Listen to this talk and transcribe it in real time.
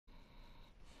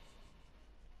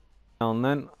On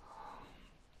then.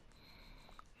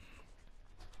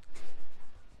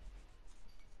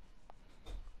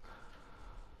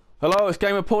 Hello, it's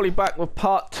Gamer Pauly back with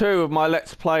part 2 of my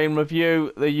Let's Play and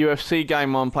review the UFC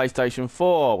game on PlayStation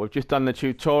 4. We've just done the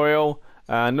tutorial.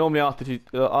 Normally after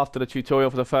the tutorial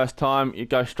for the first time, you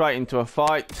go straight into a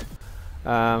fight,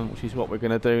 which is what we're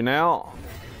going to do now.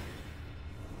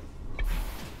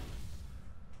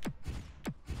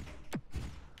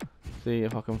 See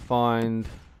if I can find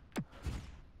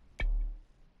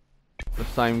the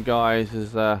same guys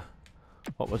as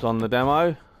what was on the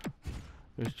demo.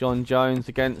 It was Jon Jones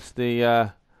against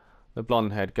the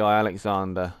blonde haired guy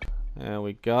Alexander. There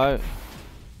we go.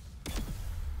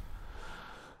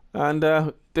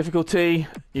 And difficulty,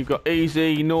 you've got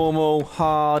easy, normal,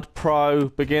 hard, pro,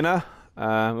 beginner.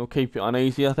 We'll keep it on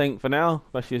easy I think for now,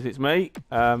 especially as it's me.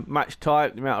 Match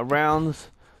type, the amount of rounds.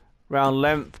 Round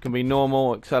length can be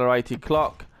normal, accelerated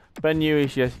clock. Venue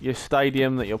is your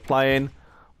stadium that you're playing.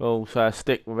 We'll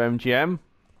stick with MGM.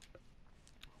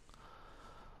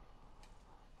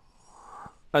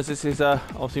 As this is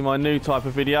obviously my new type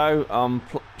of video, I'm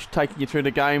taking you through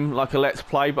the game like a Let's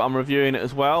Play, but I'm reviewing it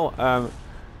as well.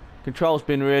 Control's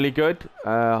been really good.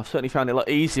 I've certainly found it a lot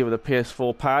easier with a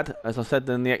PS4 pad, as I said,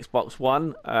 than the Xbox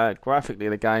One. Graphically,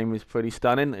 the game is pretty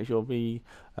stunning, as you'll be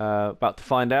about to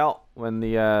find out when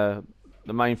the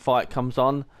main fight comes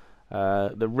on.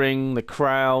 The ring, the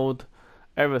crowd,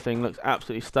 everything looks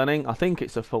absolutely stunning. I think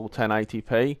it's a full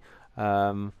 1080p.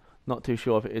 Not too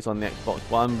sure if it is on the Xbox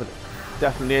One, but it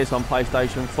definitely is on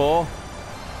PlayStation 4.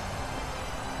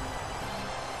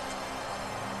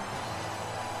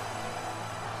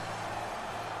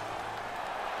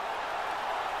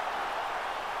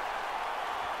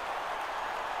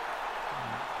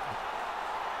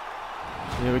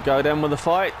 Here we go then with the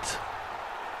fight.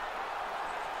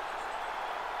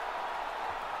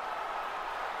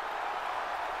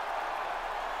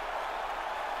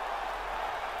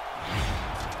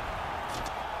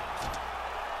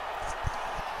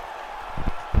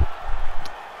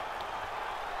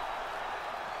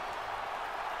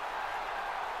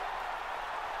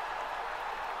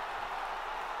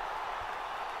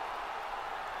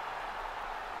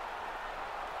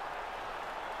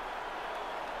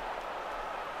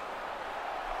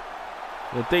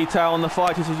 The detail on the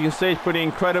fighters, as you can see, is pretty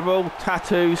incredible.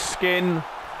 Tattoos, skin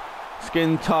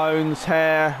tones,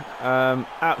 hair,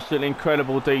 absolutely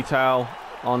incredible detail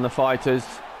on the fighters.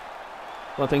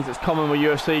 One of the things that's common with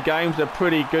UFC games, they're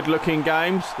pretty good looking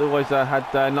games. They always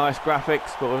had nice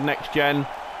graphics, but with next gen,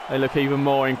 they look even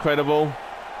more incredible.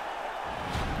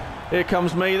 Here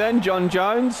comes me then, Jon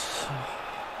Jones.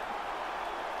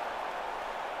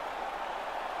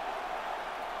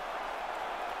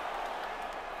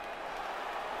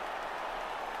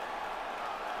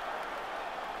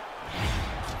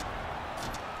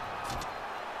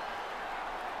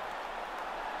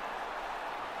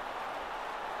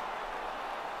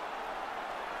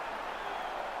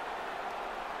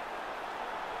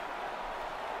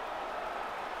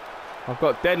 I've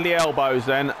got deadly elbows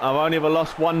then. I've only ever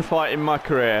lost one fight in my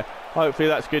career. Hopefully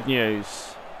that's good news.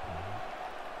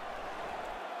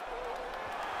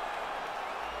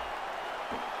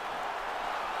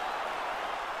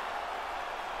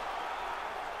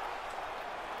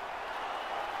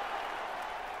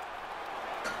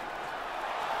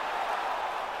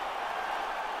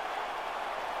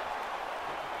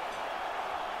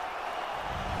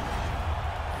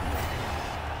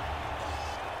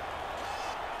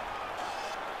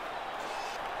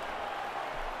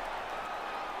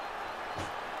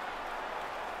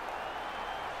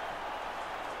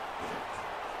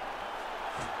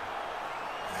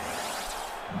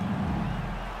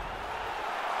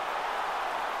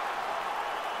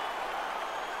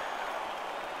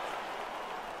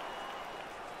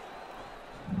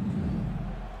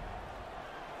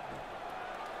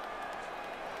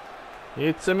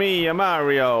 It's me,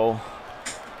 Mario.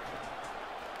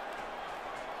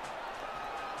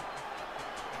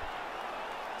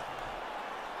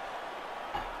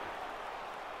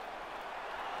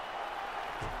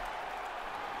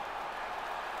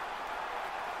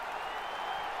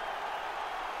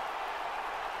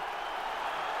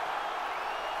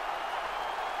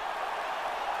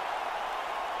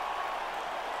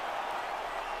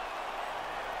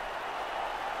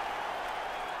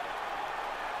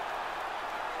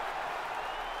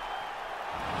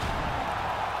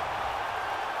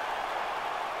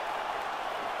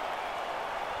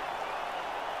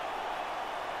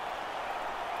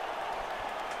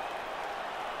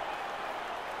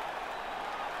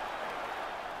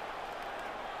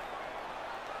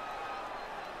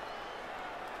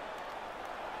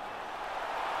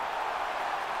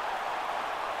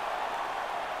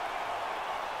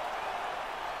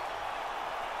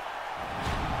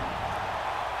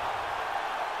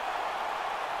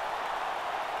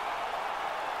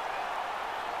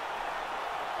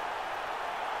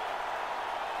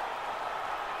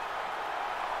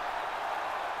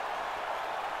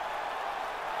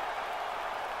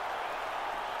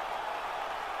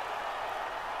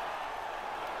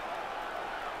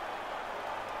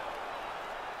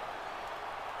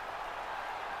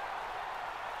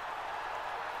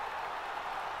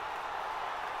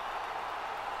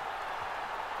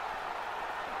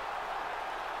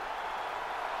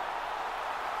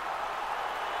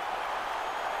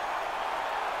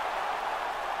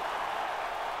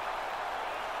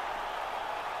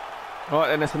 Right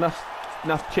then, there's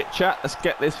enough chit chat. Let's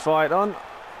get this fight on.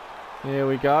 Here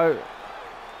we go.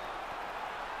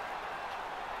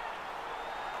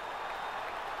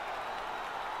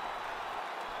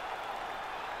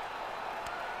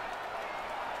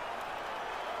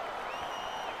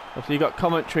 Obviously, you've got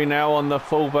commentary now on the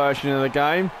full version of the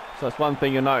game, so that's one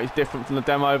thing you'll notice different from the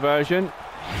demo version.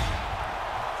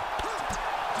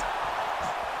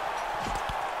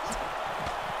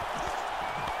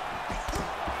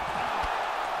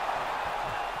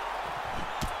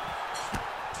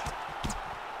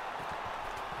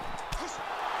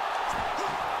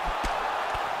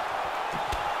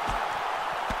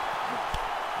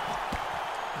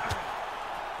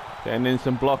 Getting in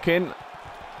some blocking.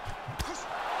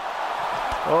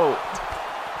 Oh.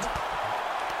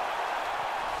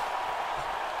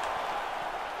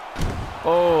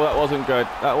 Oh, that wasn't good.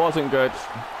 That wasn't good.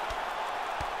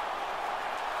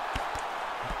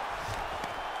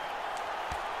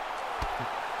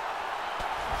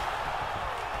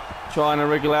 Trying to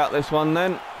wriggle out this one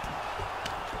then.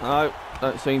 No,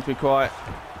 don't seem to be quite.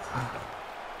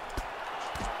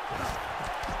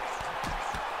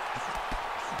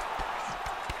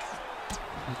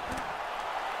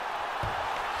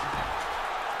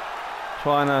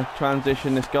 Trying to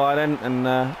transition this guy then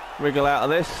and wriggle out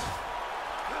of this.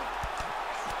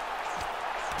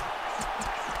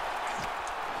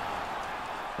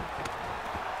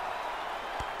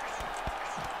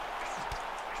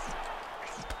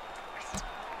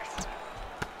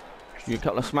 A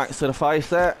couple of smacks to the face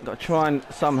there. Got to try and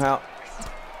somehow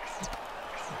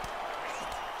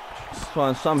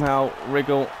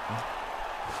wriggle.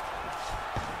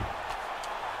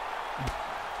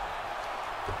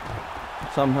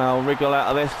 Somehow wriggle out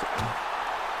of this.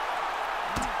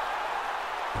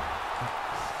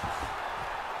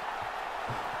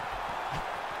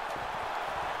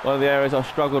 One of the areas I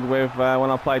struggled with when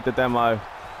I played the demo.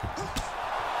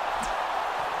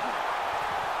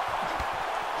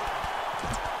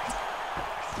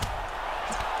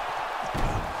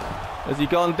 Has he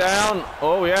gone down?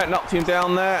 Oh yeah, knocked him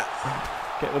down there.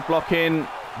 Get the block in.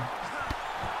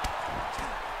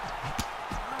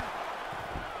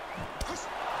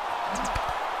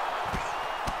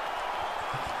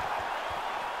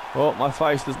 Oh, my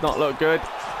face does not look good.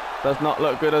 Does not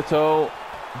look good at all.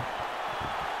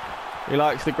 He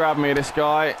likes to grab me, this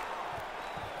guy.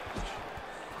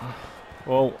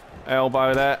 Oh,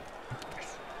 elbow there.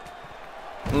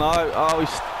 No, oh,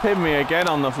 he's pinned me again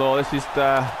on the floor. This is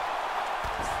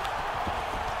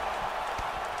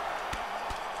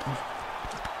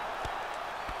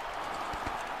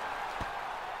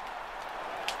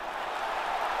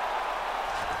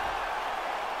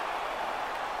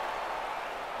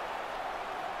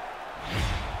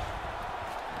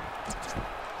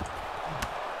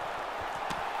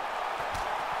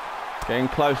getting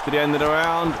close to the end of the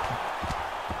round.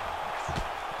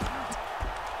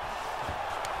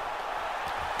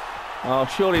 Oh,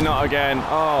 surely not again.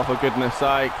 Oh, for goodness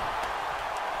sake.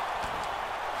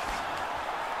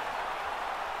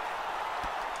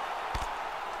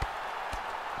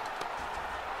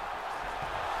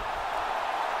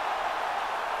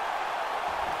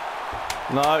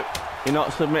 No, you're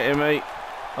not submitting me.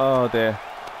 Oh dear.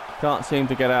 Can't seem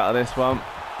to get out of this one.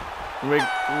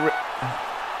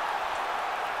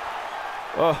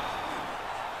 Oh,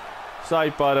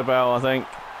 saved by the bell, I think.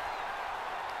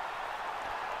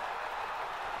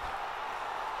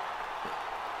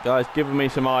 Guy's giving me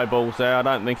some eyeballs there. I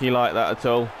don't think he liked that at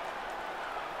all.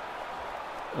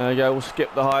 There we go. We'll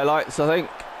skip the highlights, I think,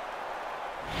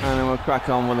 and then we'll crack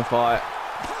on with the fight.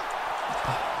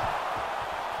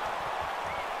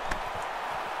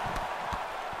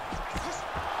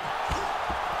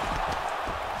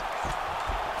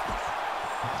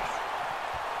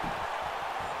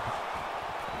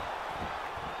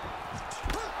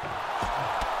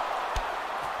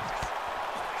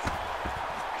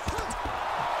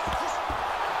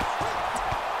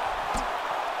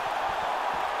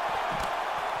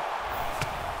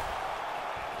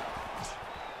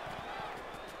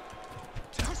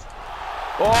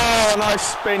 Oh, nice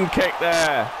spin kick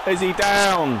there. Is he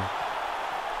down?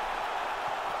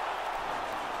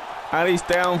 And he's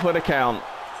down for the count.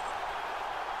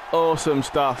 Awesome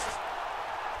stuff.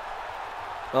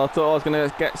 I thought I was going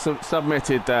to get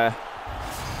submitted there.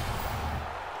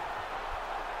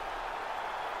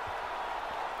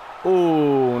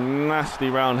 Ooh, nasty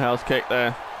roundhouse kick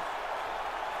there.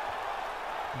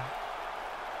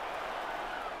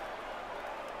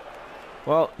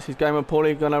 Well, this is Game of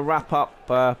Pauly. Going to wrap up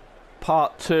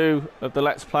part 2 of the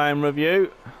Let's Play and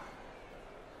review.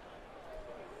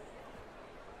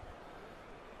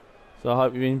 So I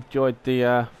hope you enjoyed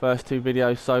the first 2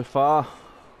 videos so far.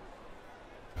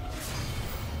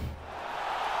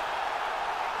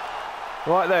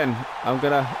 Right then, I'm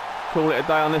going to call it a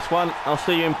day on this one. I'll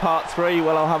see you in part 3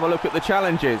 where I'll have a look at the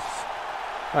challenges.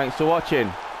 Thanks for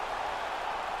watching.